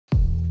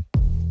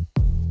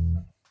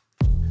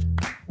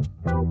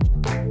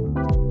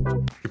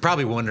You're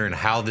probably wondering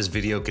how this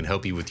video can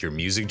help you with your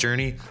music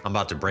journey. I'm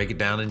about to break it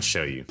down and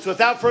show you. So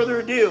without further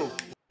ado,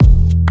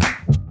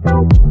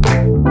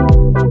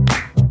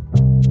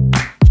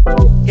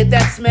 hit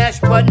that smash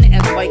button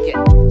and like it.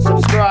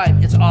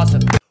 Subscribe, it's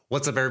awesome.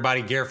 What's up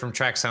everybody, Garrett from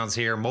trakksounds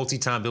here,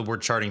 multi-time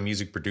Billboard charting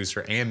music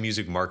producer and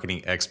music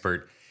marketing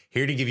expert.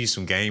 Here to give you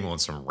some game on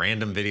some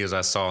random videos I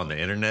saw on the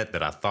internet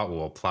that I thought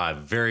will apply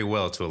very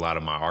well to a lot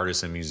of my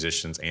artists and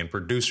musicians and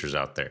producers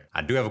out there.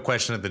 I do have a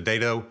question of the day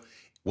though.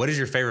 What is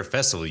your favorite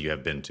festival you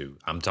have been to?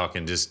 I'm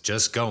talking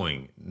just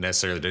going,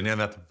 necessarily didn't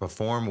have to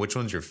perform. Which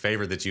one's your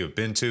favorite that you have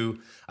been to?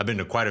 I've been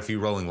to quite a few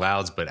Rolling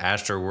Louds, but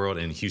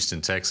Astroworld in Houston,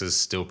 Texas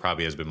still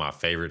probably has been my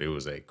favorite. It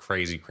was a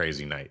crazy,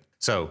 crazy night.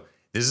 So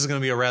this is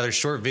gonna be a rather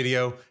short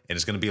video and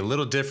it's gonna be a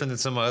little different than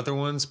some other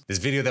ones. This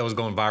video that was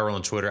going viral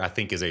on Twitter, I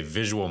think is a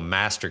visual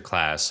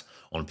masterclass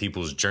on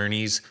people's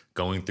journeys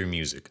going through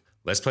music.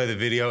 Let's play the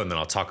video and then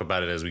I'll talk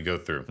about it as we go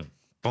through.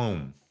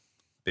 Boom.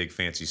 Big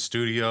fancy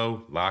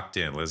studio, locked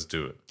in, let's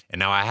do it. And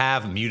now I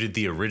have muted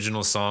the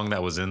original song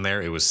that was in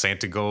there. It was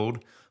Santa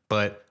Gold,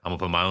 but I'm gonna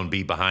put my own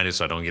beat behind it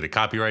so I don't get a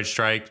copyright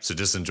strike. So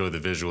just enjoy the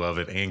visual of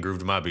it and groove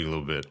to my beat a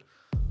little bit.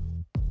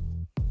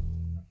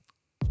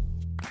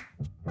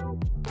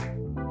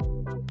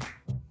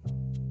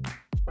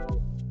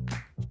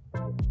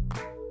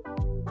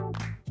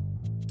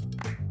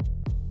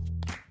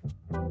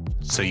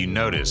 So you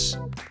notice,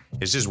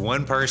 it's just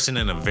one person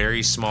in a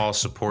very small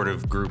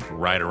supportive group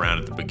right around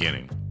at the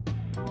beginning.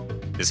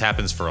 This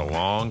happens for a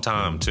long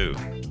time too.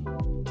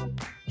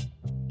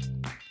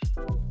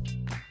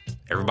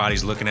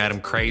 Everybody's looking at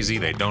him crazy.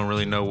 They don't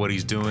really know what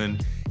he's doing.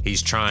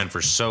 He's trying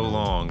for so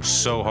long,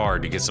 so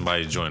hard to get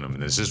somebody to join him.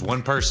 And there's just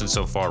one person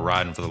so far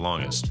riding for the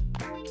longest.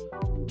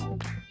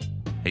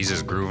 He's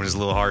just grooving his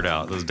little heart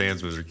out. Those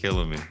dance moves are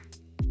killing me.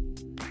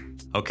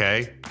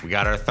 Okay, we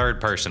got our third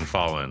person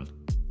following.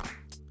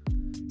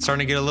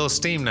 Starting to get a little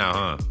steam now,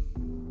 huh?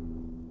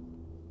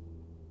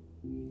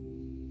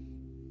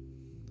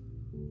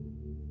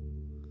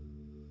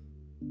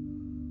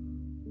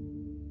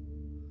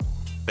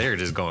 They're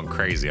just going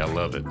crazy. I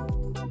love it.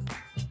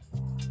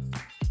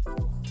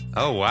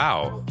 Oh,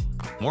 wow.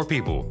 More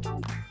people.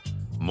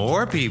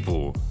 More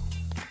people.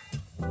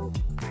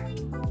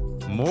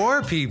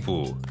 More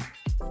people.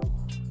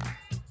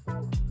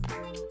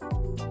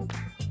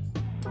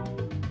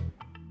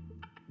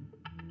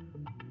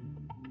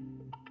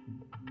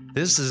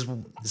 This is,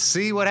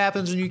 see what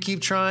happens when you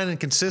keep trying and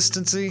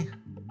consistency?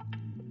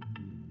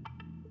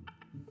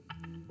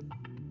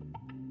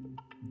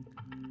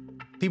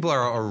 People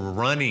are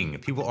running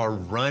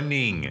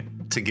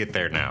to get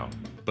there now.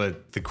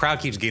 But the crowd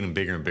keeps getting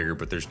bigger and bigger,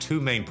 but there's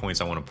two main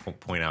points I want to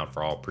point out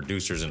for all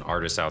producers and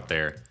artists out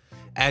there.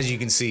 As you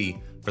can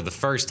see, for the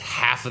first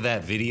half of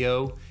that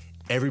video,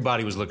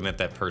 everybody was looking at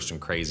that person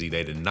crazy.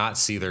 They did not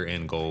see their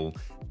end goal.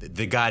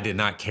 The guy did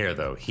not care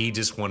though. He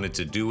just wanted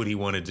to do what he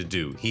wanted to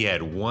do. He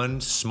had one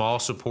small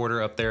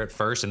supporter up there at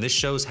first, and this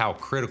shows how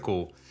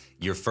critical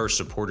your first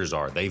supporters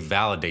are. They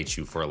validate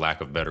you, for a lack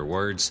of better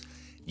words.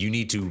 You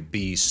need to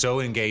be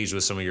so engaged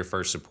with some of your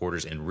first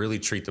supporters and really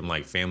treat them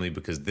like family,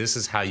 because this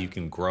is how you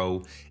can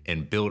grow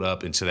and build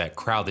up into that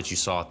crowd that you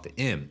saw at the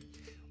end.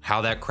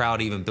 How that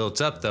crowd even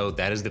built up though,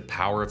 that is the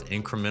power of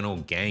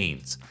incremental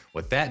gains.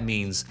 What that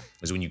means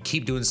is when you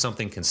keep doing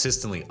something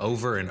consistently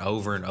over and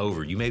over and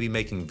over, you may be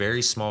making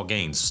very small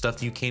gains, stuff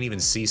that you can't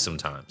even see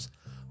sometimes.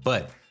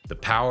 But the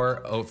power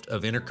of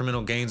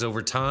incremental gains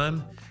over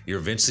time, you're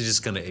eventually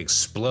just gonna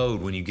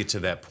explode when you get to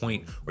that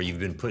point where you've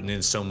been putting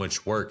in so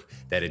much work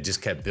that it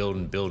just kept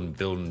building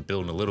a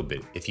little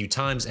bit. If you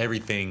times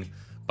everything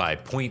by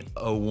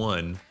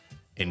 0.01,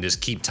 and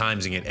just keep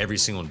timesing it every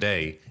single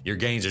day, your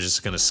gains are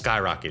just gonna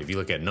skyrocket if you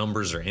look at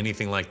numbers or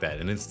anything like that.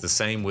 And it's the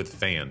same with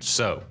fans.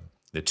 So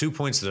the 2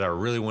 points that I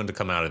really wanted to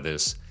come out of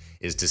this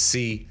is to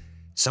see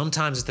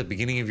sometimes at the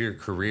beginning of your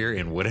career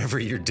in whatever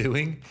you're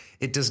doing,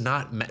 it does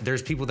not,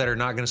 there's people that are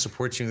not gonna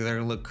support you and they're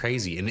gonna look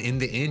crazy. And in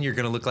the end, you're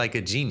gonna look like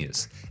a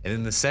genius. And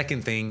then the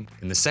second thing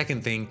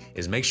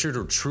is make sure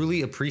to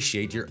truly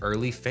appreciate your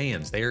early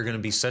fans. They are gonna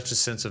be such a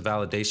sense of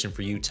validation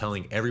for you,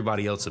 telling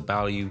everybody else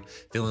about you,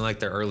 feeling like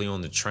they're early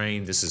on the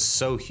train. This is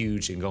so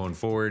huge in going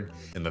forward.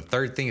 And the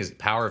third thing is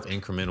power of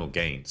incremental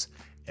gains.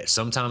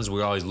 Sometimes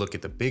we always look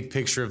at the big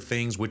picture of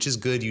things, which is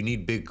good. You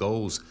need big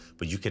goals,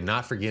 but you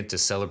cannot forget to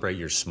celebrate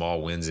your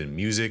small wins in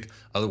music.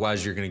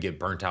 Otherwise, you're gonna get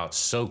burnt out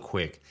so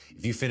quick.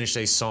 If you finish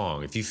a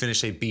song, if you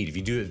finish a beat, if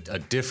you do it a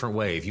different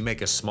way, if you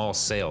make a small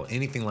sale,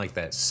 anything like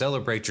that,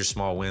 celebrate your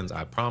small wins.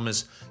 I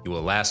promise you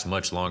will last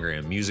much longer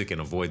in music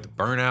and avoid the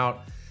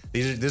burnout.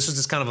 This was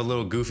just kind of a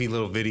little goofy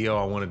little video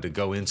I wanted to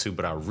go into,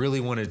 but I really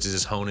wanted to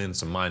just hone in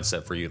some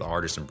mindset for you, the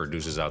artists and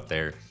producers out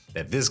there,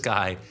 that this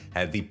guy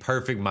had the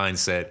perfect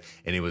mindset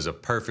and it was a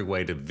perfect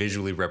way to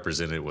visually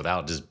represent it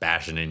without just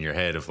bashing in your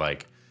head of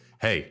like,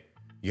 hey,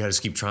 you gotta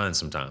just keep trying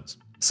sometimes.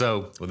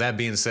 So with that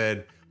being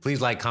said, please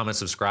like, comment,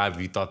 subscribe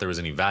if you thought there was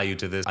any value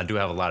to this. I do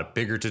have a lot of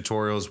bigger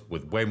tutorials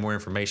with way more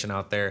information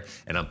out there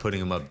and I'm putting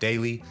them up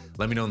daily.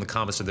 Let me know in the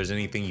comments if there's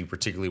anything you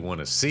particularly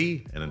want to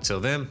see. And until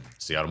then,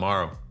 see y'all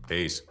tomorrow.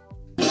 Peace.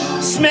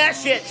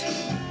 Smash it!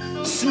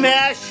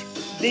 Smash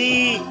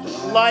the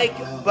like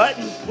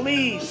button,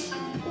 please.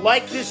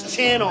 Like this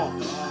channel.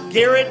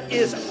 Garrett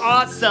is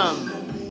awesome.